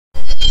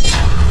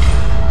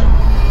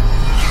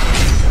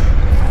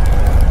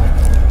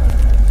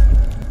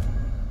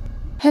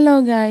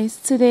Hello guys,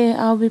 today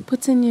I'll be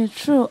putting you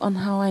through on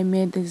how I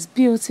made this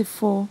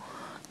beautiful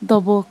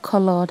double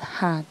colored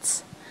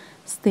hat.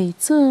 Stay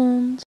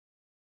tuned.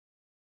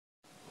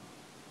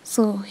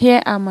 So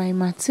here are my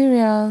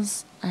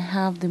materials. I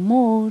have the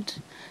mold,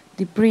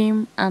 the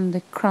brim and the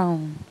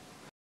crown.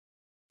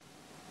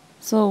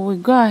 So we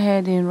go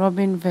ahead in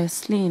rubbing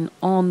Vaseline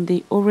on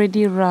the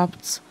already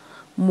wrapped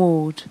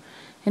mold,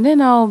 and then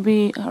I'll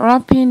be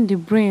wrapping the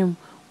brim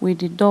with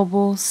the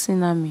double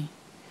Sinamey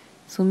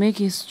to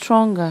make it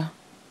stronger.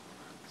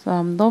 So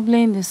I'm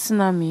doubling the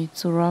Sinamey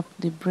to wrap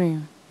the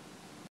brim.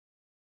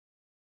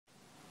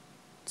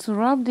 To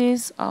wrap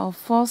this, I'll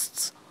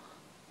first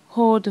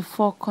hold the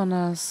four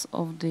corners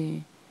of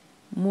the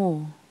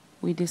mold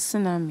with the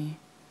Sinamey,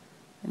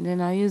 and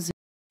then I use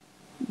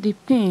the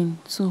pin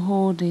to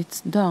hold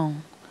it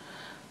down.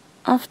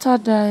 After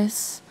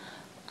this,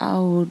 I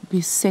would be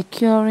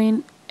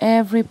securing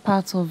every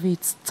part of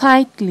it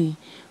tightly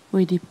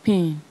with the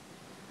pin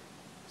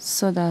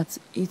so that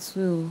it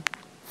will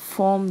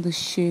form the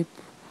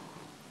shape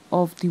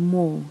of the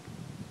mold.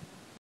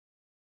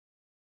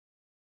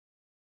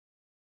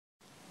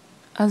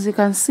 As you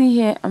can see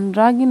here, I'm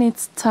dragging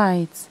it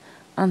tight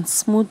and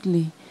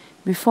smoothly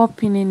before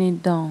pinning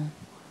it down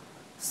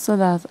so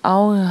that I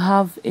will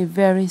have a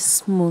very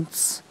smooth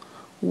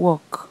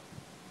work.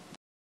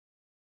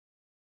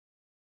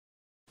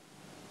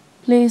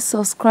 Please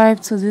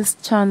subscribe to this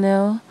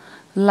channel,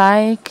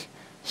 like,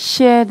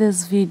 share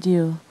this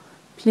video.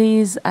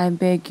 Please, I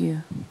beg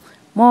you.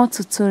 More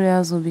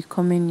tutorials will be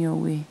coming your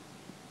way.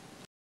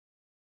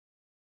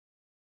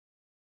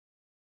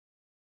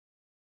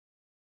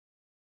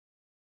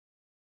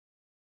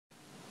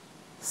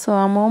 So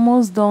I'm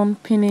almost done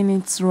pinning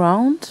it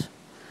round.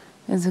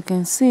 As you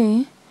can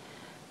see,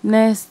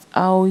 next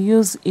I'll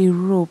use a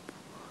rope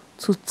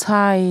to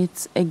tie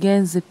it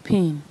against the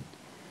pin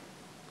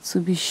to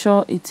be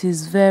sure it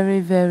is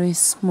very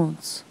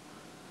smooth.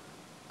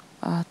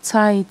 I'll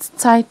tie it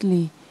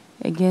tightly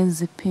against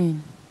the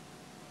pin.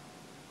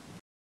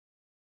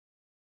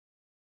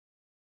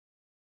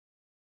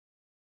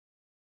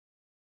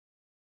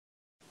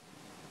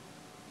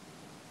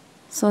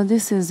 So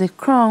this is the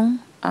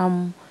crown.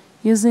 I'm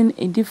using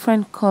a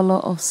different color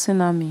of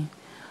Sinamey,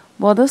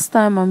 but this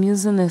time I'm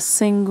using a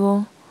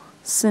single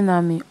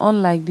Sinamey,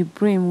 unlike the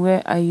brim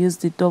where I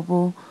used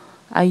double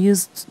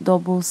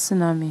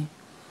Sinamey.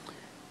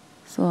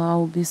 So I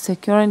will be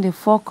securing the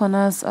four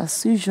corners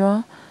as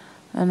usual,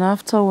 and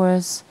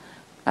afterwards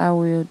I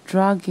will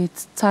drag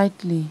it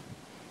tightly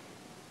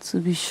to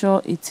be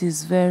sure it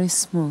is very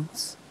smooth.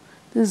 This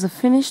is the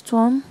finished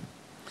one.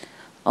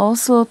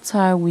 Also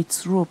tie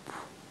with rope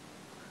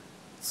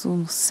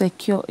to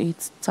secure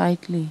it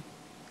tightly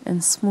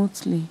and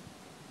smoothly.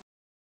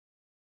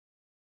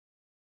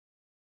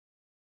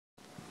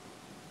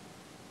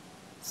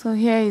 So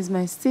here is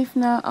my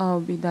stiffener. I'll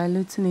be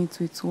diluting it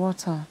with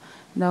water,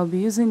 and I'll be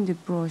using the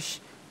brush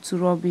to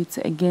rub it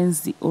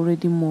against the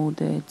already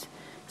molded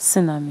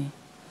Sinamey.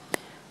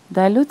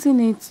 Diluting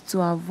it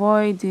to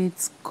avoid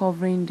it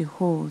covering the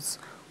holes,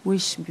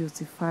 which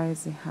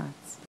beautifies the hat.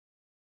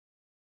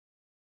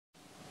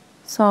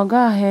 So I'll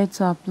go ahead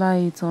to apply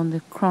it on the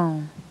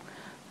crown.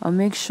 I'll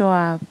make sure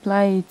I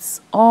apply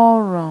it all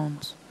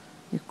around.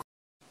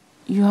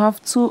 You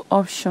have two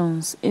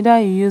options. Either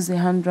you use a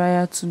hand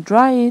dryer to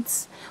dry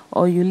it,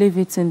 or you leave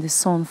it in the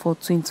sun for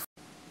 20.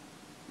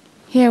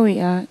 Here we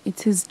are.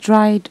 It is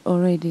dried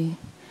already.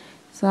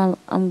 So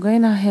I'm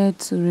going ahead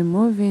to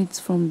remove it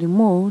from the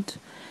mold,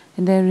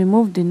 and then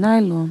remove the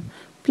nylon,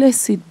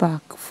 place it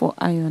back for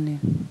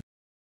ironing.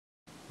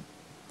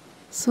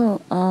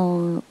 So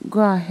I'll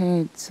go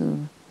ahead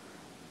to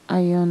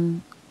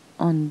iron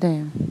on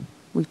them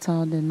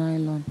without the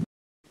nylon.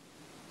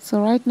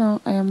 So right now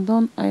I am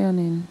done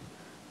ironing.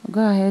 I'll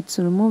go ahead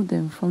to remove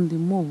them from the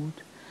mold,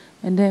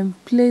 and then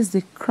place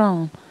the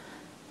crown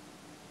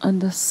on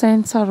the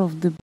center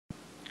of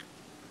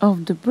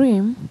the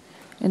brim,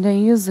 and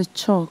then use the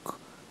chalk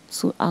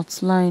to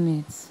outline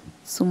it,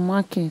 to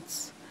mark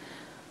it.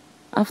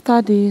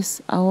 After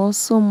this, I'll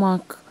also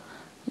mark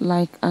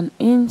like an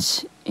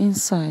inch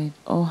inside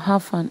or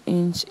half an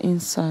inch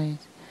inside.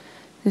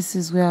 This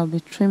is where I'll be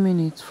trimming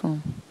it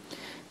from.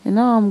 And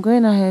now I'm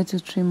going ahead to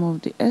trim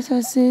off the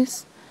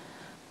excesses.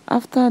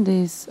 After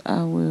this,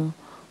 I will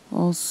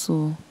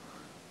also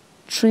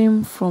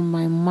trim from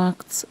my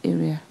marked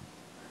area,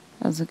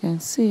 as you can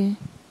see.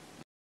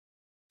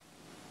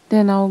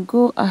 Then I'll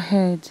go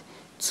ahead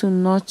to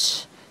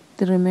notch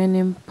the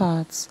remaining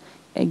parts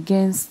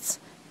against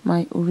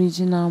my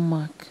original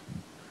mark.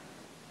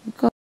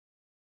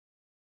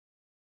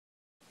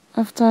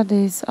 After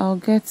this, I'll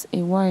get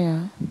a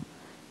wire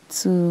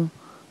to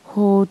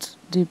hold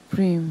the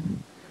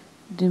brim,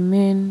 the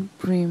main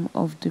brim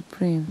of the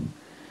brim.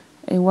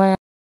 A wire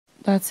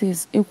that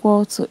is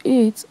equal to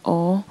it,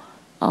 or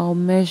I'll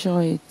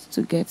measure it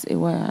to get a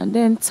wire and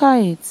then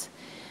tie it.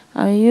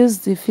 I use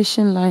the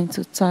fishing line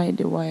to tie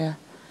the wire,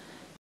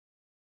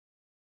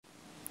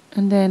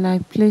 and then I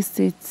placed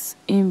it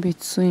in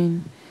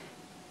between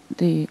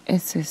the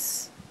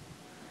excess.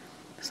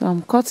 So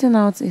I'm cutting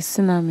out a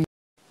Sinamey.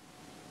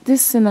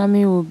 This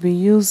Sinamey will be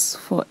used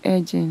for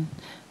edging.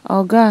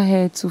 I'll go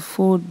ahead to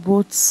fold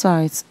both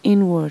sides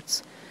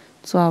inwards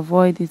to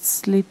avoid it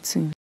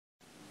slitting.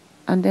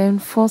 And then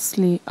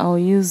firstly, I'll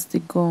use the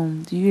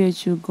gum, the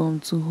UHU gum,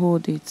 to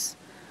hold it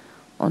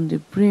on the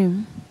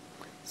brim,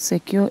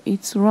 secure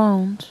it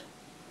round.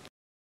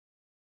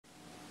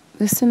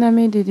 The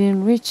Sinamey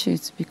didn't reach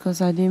it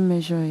because I didn't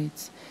measure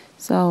it,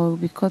 so I will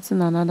be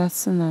cutting another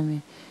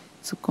Sinamey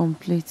to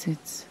complete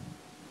it.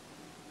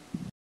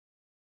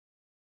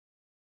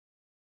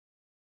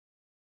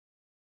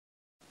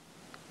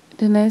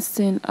 The next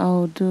thing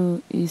I'll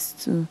do is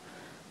to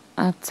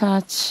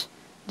attach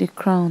the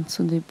crown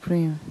to the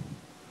brim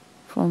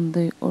from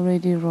the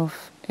already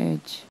rough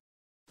edge.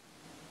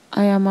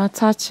 I am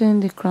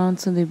attaching the crown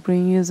to the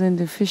brim using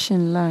the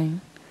fishing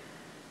line,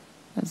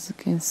 as you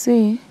can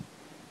see.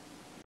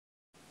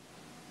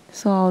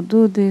 So I'll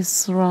do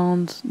this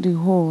round the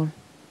hole.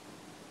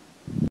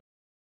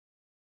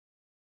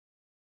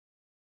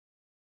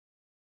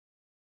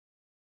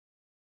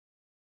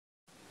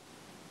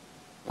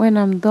 When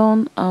I'm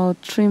done, I'll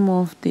trim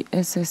off the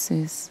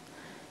excesses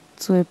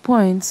to a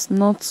point,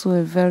 not to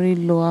a very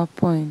lower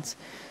point,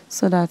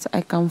 so that I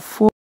can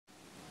fold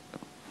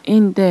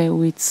in there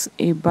with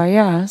a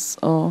bias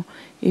or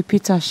a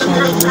pita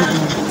shallow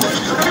medium.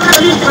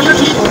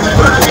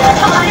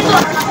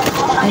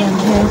 I am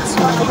here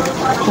to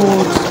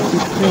hold the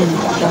brim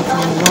that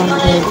I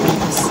rounded with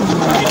the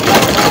Sinamey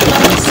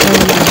and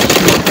sewing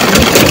machine.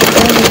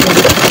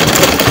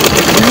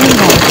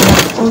 Remember, I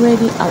have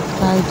already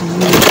applied the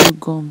UHU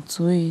gum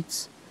to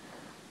it.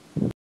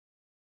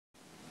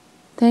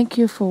 Thank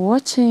you for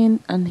watching,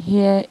 and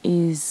here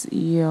is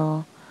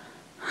your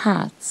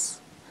hat.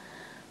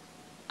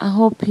 I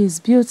hope it's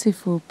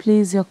beautiful.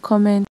 Please, your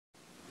comments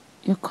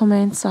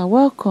are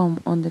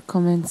welcome on the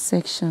comment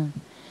section.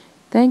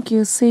 Thank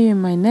you. See you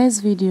in my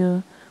next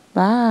video.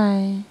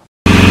 Bye.